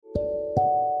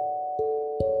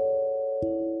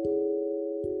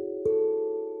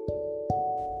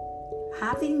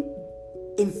having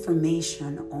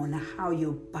information on how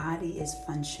your body is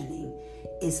functioning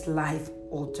is life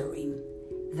altering.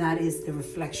 That is the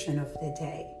reflection of the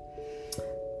day.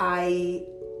 I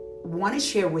want to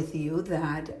share with you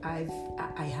that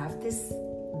I have this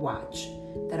watch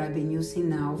that I've been using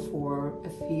now for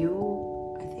a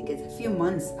few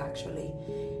months actually.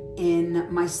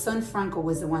 And my son Franco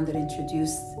was the one that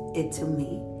introduced it to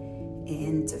me.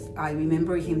 And I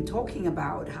remember him talking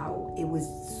about how it was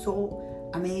so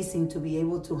amazing to be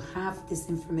able to have this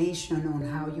information on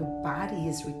how your body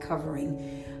is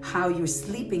recovering, how you're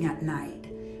sleeping at night,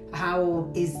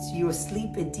 how is your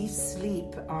sleep a deep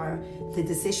sleep, are the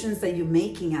decisions that you're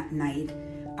making at night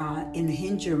in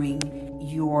hindering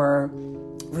your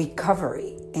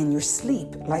recovery and your sleep.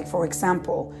 Like, for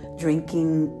example,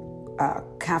 drinking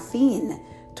caffeine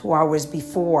 2 hours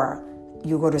before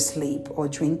you go to sleep, or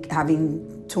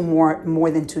having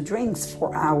more than 2 drinks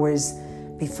 4 hours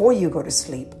before you go to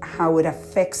sleep, how it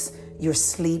affects your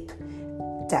sleep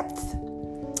depth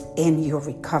and your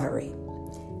recovery.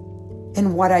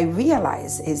 And what I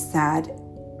realize is that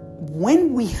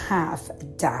when we have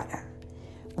data,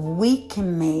 we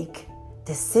can make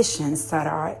decisions that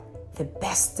are the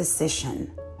best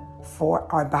decision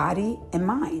for our body and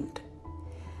mind.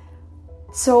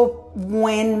 So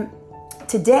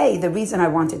today, the reason I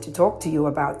wanted to talk to you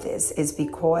about this is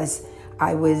because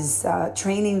I was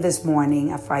training this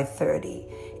morning at 5:30.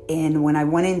 And when I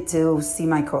went in to see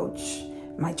my coach,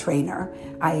 my trainer,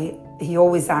 he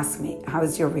always asked me,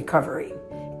 how's your recovery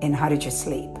and how did you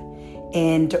sleep?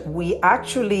 And we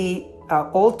actually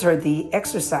alter the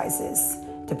exercises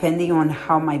depending on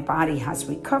how my body has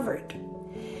recovered.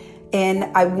 And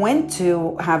I went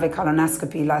to have a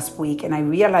colonoscopy last week, and I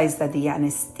realized that the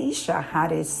anesthesia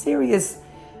had a serious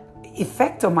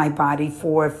effect on my body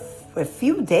for a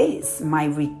few days. My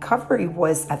recovery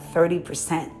was at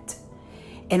 30%.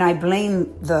 And I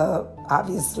blame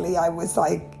obviously, I was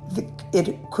like, it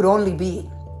could only be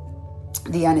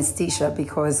the anesthesia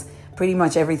because pretty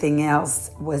much everything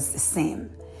else was the same.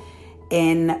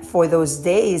 And for those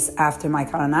days after my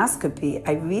colonoscopy,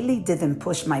 I really didn't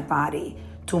push my body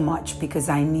too much because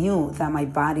I knew that my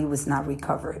body was not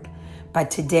recovered.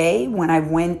 But today, when I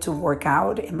went to work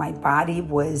out and my body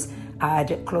was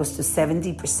at close to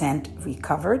 70%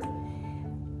 recovered,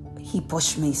 he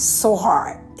pushed me so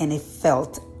hard and it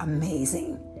felt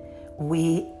amazing.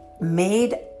 We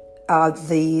made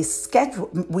the schedule,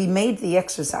 we made the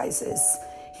exercises.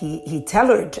 He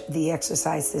tailored the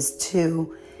exercises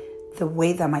to the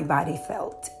way that my body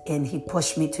felt, and he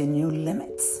pushed me to new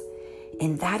limits.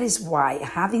 And that is why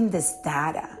having this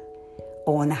data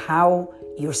on how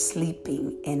you're sleeping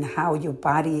and how your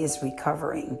body is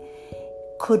recovering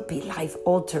could be life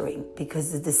altering,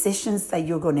 because the decisions that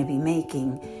you're going to be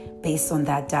making based on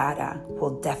that data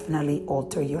will definitely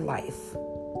alter your life.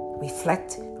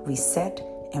 Reflect, reset,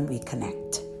 and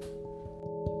reconnect.